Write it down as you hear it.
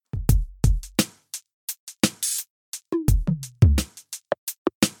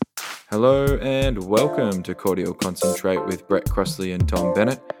Hello and welcome to Cordial Concentrate with Brett Crossley and Tom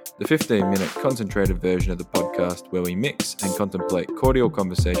Bennett, the 15-minute concentrated version of the podcast where we mix and contemplate cordial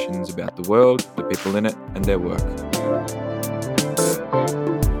conversations about the world, the people in it, and their work.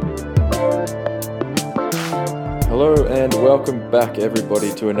 Hello and welcome back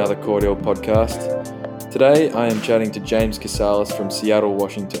everybody to another Cordial podcast. Today I am chatting to James Casales from Seattle,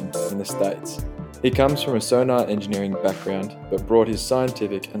 Washington in the States. He comes from a sonar engineering background, but brought his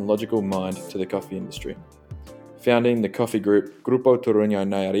scientific and logical mind to the coffee industry. Founding the coffee group Grupo Toruña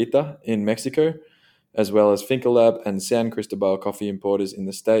Nayarita in Mexico, as well as Fincolab and San Cristobal coffee importers in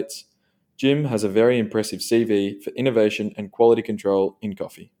the States, Jim has a very impressive CV for innovation and quality control in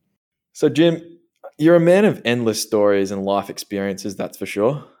coffee. So Jim, you're a man of endless stories and life experiences, that's for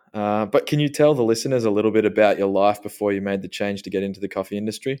sure. But can you tell the listeners a little bit about your life before you made the change to get into the coffee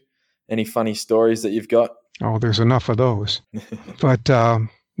industry? Any funny stories that you've got? Oh, there's enough of those. But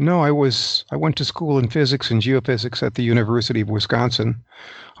no, I went to school in physics and geophysics at the University of Wisconsin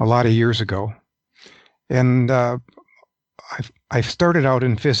a lot of years ago. And I started out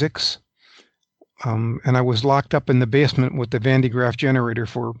in physics, and I was locked up in the basement with the Van de Graaff generator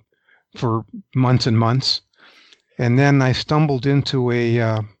for months and months. And then I stumbled into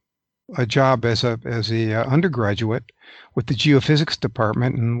a job as a undergraduate with the geophysics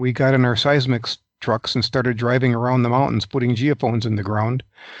department, and we got in our seismic trucks and started driving around the mountains, putting geophones in the ground.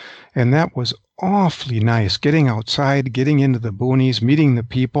 And that was awfully nice, getting outside, getting into the boonies, meeting the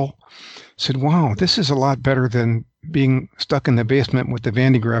people. Said, wow, this is a lot better than being stuck in the basement with the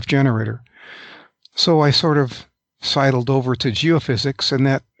Van de Graaff generator. So I sort of sidled over to geophysics, and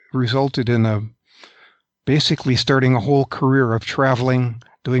that resulted in basically starting a whole career of traveling,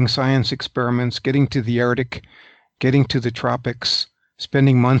 doing science experiments, getting to the Arctic, getting to the tropics,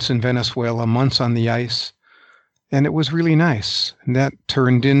 spending months in Venezuela, months on the ice. And it was really nice. And that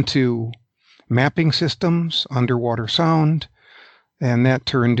turned into mapping systems, underwater sound, and that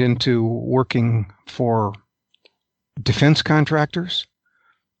turned into working for defense contractors.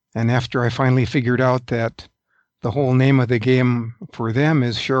 And after I finally figured out that the whole name of the game for them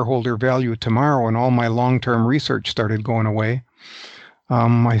is shareholder value tomorrow, and all my long-term research started going away,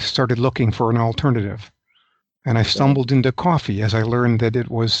 I started looking for an alternative. And I stumbled into coffee as I learned that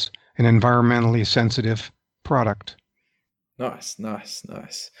it was an environmentally sensitive product. Nice.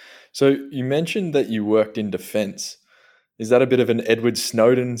 So you mentioned that you worked in defense. Is that a bit of an Edward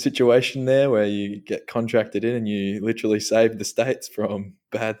Snowden situation there where you get contracted in and you literally save the States from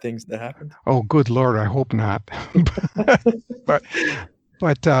bad things that happen? Oh, good Lord, I hope not. but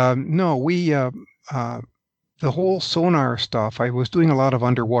no, the whole sonar stuff, I was doing a lot of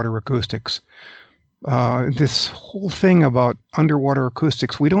underwater acoustics. This whole thing about underwater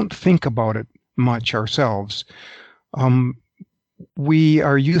acoustics, we don't think about it much ourselves. We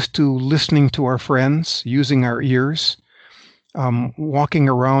are used to listening to our friends, using our ears, walking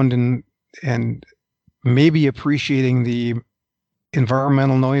around and maybe appreciating the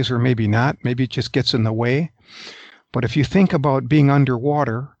environmental noise, or maybe not. Maybe it just gets in the way. But if you think about being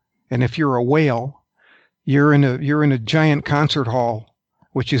underwater, and if you're a whale, you're in a giant concert hall,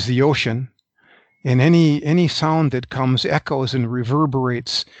 which is the ocean. And any sound that comes echoes and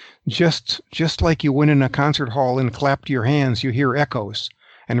reverberates, just like you went in a concert hall and clapped your hands, you hear echoes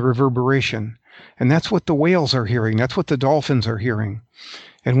and reverberation. And that's what the whales are hearing. That's what the dolphins are hearing.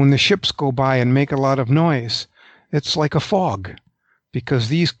 And when the ships go by and make a lot of noise, it's like a fog, because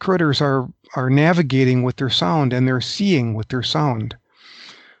these critters are navigating with their sound, and they're seeing with their sound.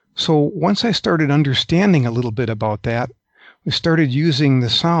 So once I started understanding a little bit about that, we started using the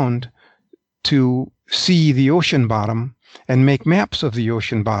sound to see the ocean bottom and make maps of the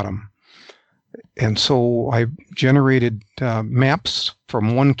ocean bottom. And so I generated maps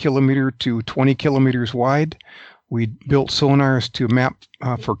from 1 kilometer to 20 kilometers wide. We built sonars to map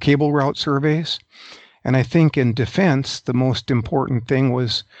for cable route surveys. And I think in defense, the most important thing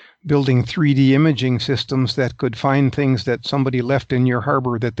was building 3D imaging systems that could find things that somebody left in your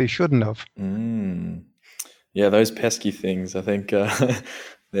harbor that they shouldn't have. Yeah, those pesky things. I think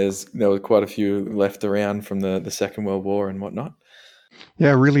there were quite a few left around from the Second World War and whatnot.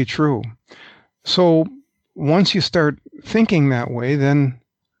 Yeah, really true. So once you start thinking that way, then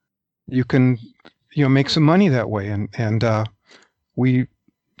you can make some money that way. And we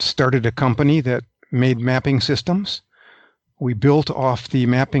started a company that made mapping systems. We built off the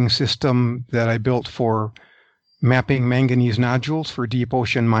mapping system that I built for mapping manganese nodules for deep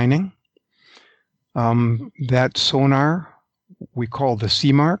ocean mining. That sonar we call the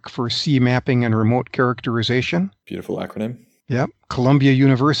CMARC for Sea Mapping and Remote Characterization. Beautiful acronym. Yep. Columbia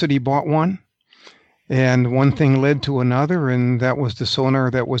University bought one. And one thing led to another, and that was the sonar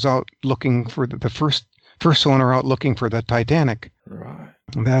that was out looking for the first sonar out looking for the Titanic. Right.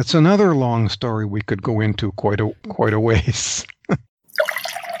 That's another long story we could go into quite a ways.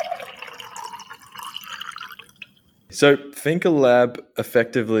 So ThinkerLab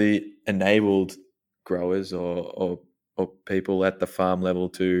effectively enabled growers or people at the farm level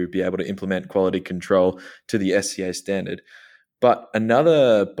to be able to implement quality control to the SCA standard. But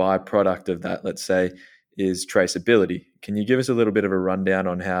another byproduct of that, let's say, is traceability. Can you give us a little bit of a rundown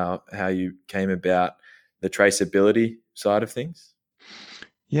on how you came about the traceability side of things?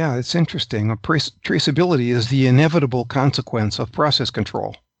 Yeah, it's interesting. Traceability is the inevitable consequence of process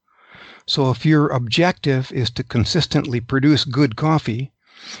control. So if your objective is to consistently produce good coffee,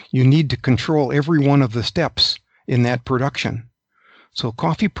 you need to control every one of the steps in that production. So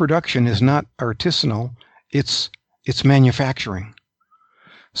coffee production is not artisanal, it's manufacturing.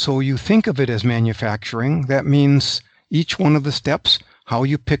 So you think of it as manufacturing. That means each one of the steps, how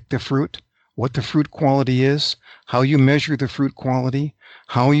you pick the fruit, what the fruit quality is, how you measure the fruit quality,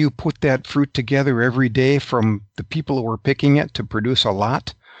 how you put that fruit together every day from the people who are picking it to produce a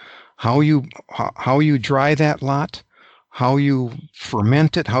lot, how you dry that lot, how you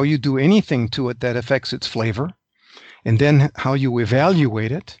ferment it, how you do anything to it that affects its flavor, and then how you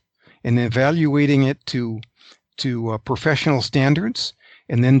evaluate it, and evaluating it to professional standards,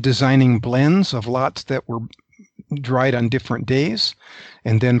 and then designing blends of lots that were dried on different days,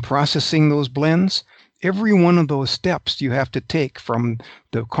 and then processing those blends. Every one of those steps you have to take from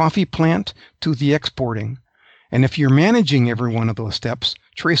the coffee plant to the exporting. And if you're managing every one of those steps,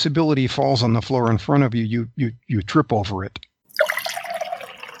 traceability falls on the floor in front of you. You trip over it.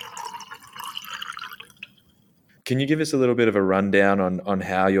 Can you give us a little bit of a rundown on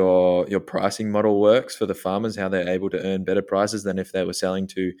how your pricing model works for the farmers, how they're able to earn better prices than if they were selling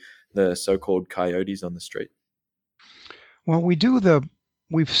to the so-called coyotes on the street? Well,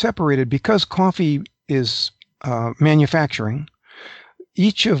 we've separated because coffee is manufacturing.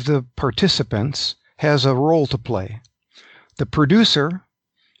 Each of the participants has a role to play. The producer,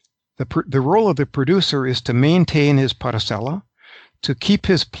 the role of the producer is to maintain his parcella, to keep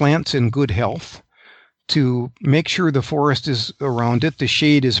his plants in good health, to make sure the forest is around it, the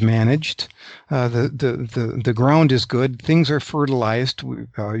shade is managed, the ground is good, things are fertilized,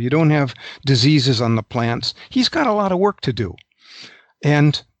 you don't have diseases on the plants. He's got a lot of work to do.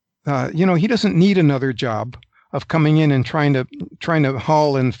 And he doesn't need another job of coming in and trying to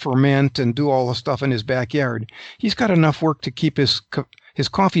hull and ferment and do all the stuff in his backyard. He's got enough work to keep his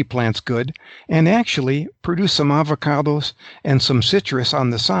coffee plants good and actually produce some avocados and some citrus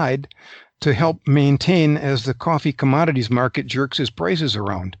on the side to help maintain as the coffee commodities market jerks his prices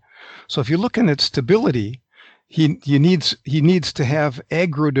around. So if you're looking at stability, he needs to have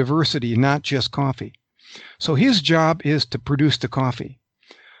agrodiversity, not just coffee. So his job is to produce the coffee.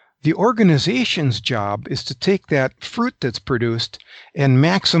 The organization's job is to take that fruit that's produced and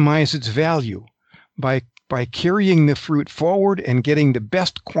maximize its value by carrying the fruit forward and getting the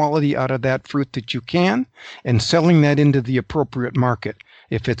best quality out of that fruit that you can and selling that into the appropriate market.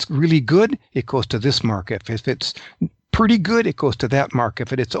 If it's really good, it goes to this market. If it's pretty good, it goes to that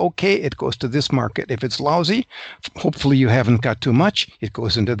market. If it's okay, it goes to this market. If it's lousy, hopefully you haven't got too much, it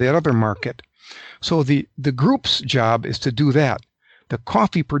goes into that other market. So the group's job is to do that. The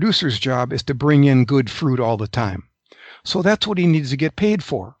coffee producer's job is to bring in good fruit all the time. So that's what he needs to get paid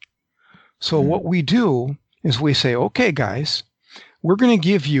for. So what we do is we say, okay, guys, we're going to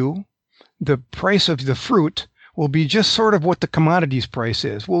give you the price of the fruit will be just sort of what the commodities price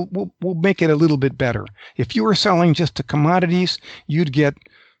is. We'll make it a little bit better. If you were selling just the commodities, you'd get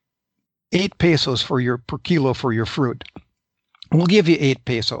 8 pesos per kilo for your fruit. We'll give you 8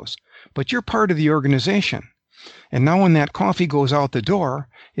 pesos, but you're part of the organization. And now when that coffee goes out the door,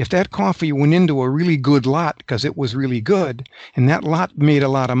 if that coffee went into a really good lot because it was really good, and that lot made a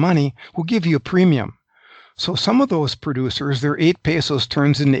lot of money, we'll give you a premium. So some of those producers, their 8 pesos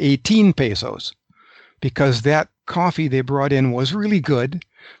turns into 18 pesos because that coffee they brought in was really good.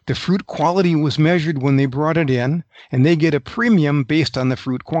 The fruit quality was measured when they brought it in, and they get a premium based on the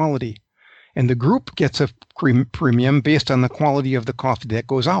fruit quality. And the group gets a premium based on the quality of the coffee that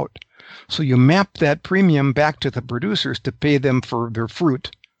goes out. So you map that premium back to the producers to pay them for their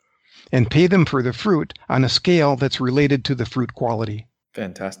fruit and pay them for the fruit on a scale that's related to the fruit quality.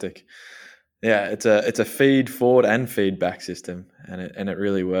 Fantastic. Yeah, it's a feed forward and feedback system, and it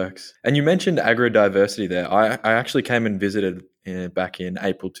really works. And you mentioned agrodiversity there. I actually came and visited back in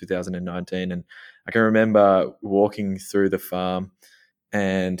April 2019, and I can remember walking through the farm,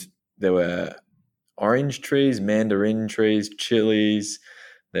 and there were orange trees, mandarin trees, chilies,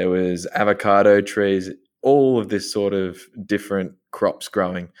 there was avocado trees, all of this sort of different crops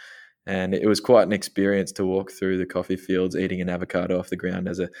growing. And it was quite an experience to walk through the coffee fields eating an avocado off the ground.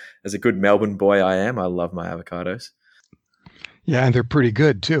 As a good Melbourne boy I am, I love my avocados. Yeah, and they're pretty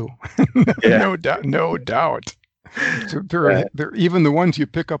good too. Yeah. No doubt. So they're even the ones you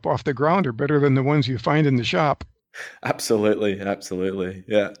pick up off the ground are better than the ones you find in the shop. Absolutely.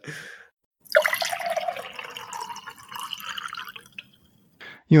 Yeah.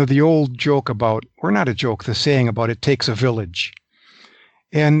 The old joke about, or not a joke, the saying about it takes a village.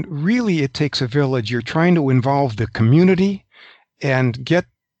 And really it takes a village. You're trying to involve the community and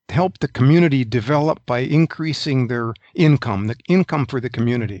help the community develop by increasing their income, the income for the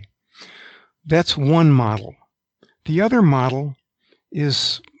community. That's one model. The other model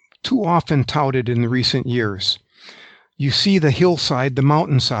is too often touted in the recent years. You see the hillside, the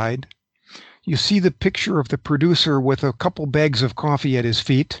mountainside. You see the picture of the producer with a couple bags of coffee at his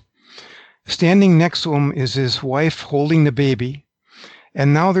feet. Standing next to him is his wife holding the baby.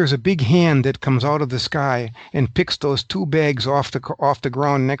 And now there's a big hand that comes out of the sky and picks those 2 bags off the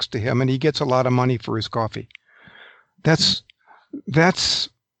ground next to him, and he gets a lot of money for his coffee. That's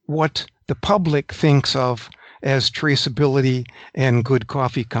what the public thinks of as traceability and good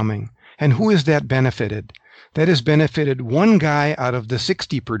coffee coming. And who has that benefited? That has benefited one guy out of the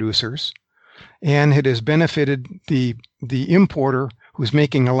 60 producers, and it has benefited the importer who's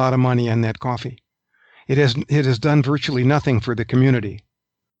making a lot of money on that coffee. It has done virtually nothing for the community.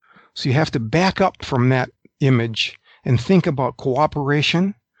 So you have to back up from that image and think about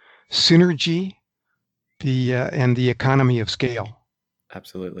cooperation, synergy, and the economy of scale.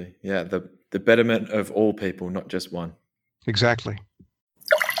 Absolutely. Yeah, the betterment of all people, not just one. Exactly.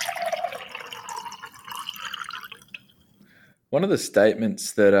 One of the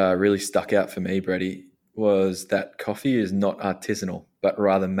statements that really stuck out for me, Brady, was that coffee is not artisanal, but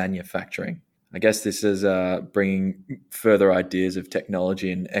rather manufacturing. I guess this is bringing further ideas of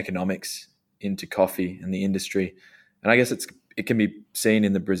technology and economics into coffee and the industry. And I guess it can be seen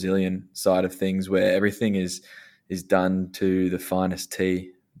in the Brazilian side of things, where everything is done to the finest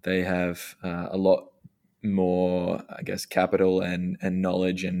tea. They have a lot more, I guess, capital and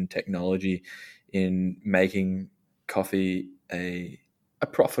knowledge and technology in making coffee a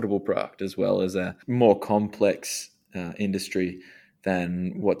profitable product, as well as a more complex industry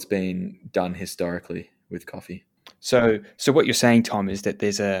than what's been done historically with coffee. So what you're saying, Tom, is that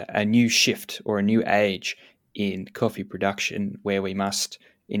there's a new shift or a new age in coffee production where we must,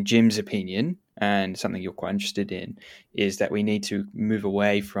 in Jim's opinion, and something you're quite interested in, is that we need to move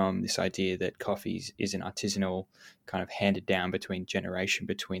away from this idea that coffee is an artisanal kind of handed down between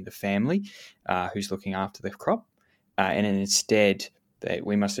the family who's looking after the crop, and instead that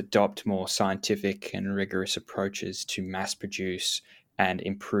we must adopt more scientific and rigorous approaches to mass produce and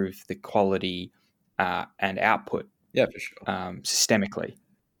improve the quality and output. Yeah, for sure. Systemically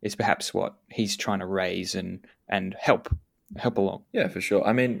is perhaps what he's trying to raise and help along. Yeah, for sure.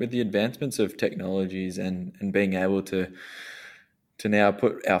 I mean, with the advancements of technologies and being able to now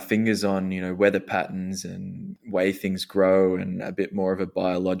put our fingers on, weather patterns and way things grow, and a bit more of a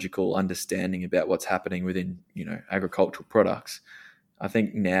biological understanding about what's happening within, agricultural products. I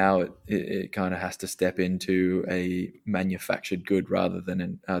think now it kind of has to step into a manufactured good rather than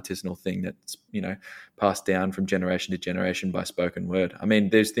an artisanal thing that's, passed down from generation to generation by spoken word. I mean,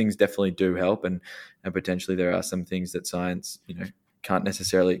 those things definitely do help, and potentially there are some things that science, can't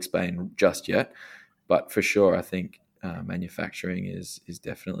necessarily explain just yet. But for sure, I think manufacturing is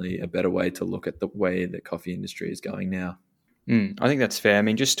definitely a better way to look at the way the coffee industry is going now. I think that's fair. I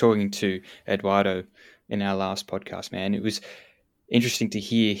mean, just talking to Eduardo in our last podcast, man, it was interesting to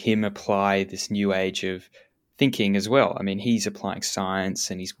hear him apply this new age of thinking as well. I mean, he's applying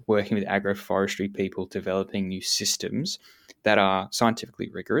science and he's working with agroforestry people, developing new systems that are scientifically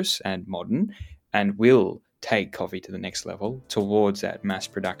rigorous and modern and will take coffee to the next level towards that mass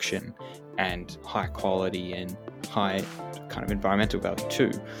production and high quality and high kind of environmental value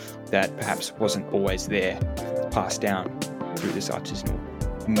too, that perhaps wasn't always there, passed down through this artisanal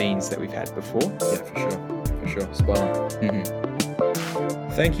means that we've had before. Yeah, for sure. Spot on.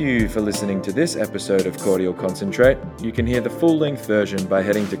 Mm-hmm. Thank you for listening to this episode of Cordial Concentrate. You can hear the full-length version by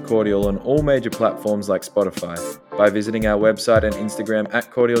heading to Cordial on all major platforms like Spotify, by visiting our website and Instagram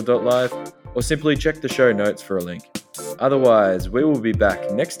at cordial.live, or simply check the show notes for a link. Otherwise, we will be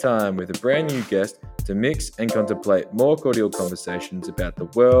back next time with a brand new guest to mix and contemplate more cordial conversations about the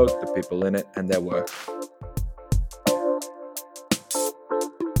world, the people in it, and their work.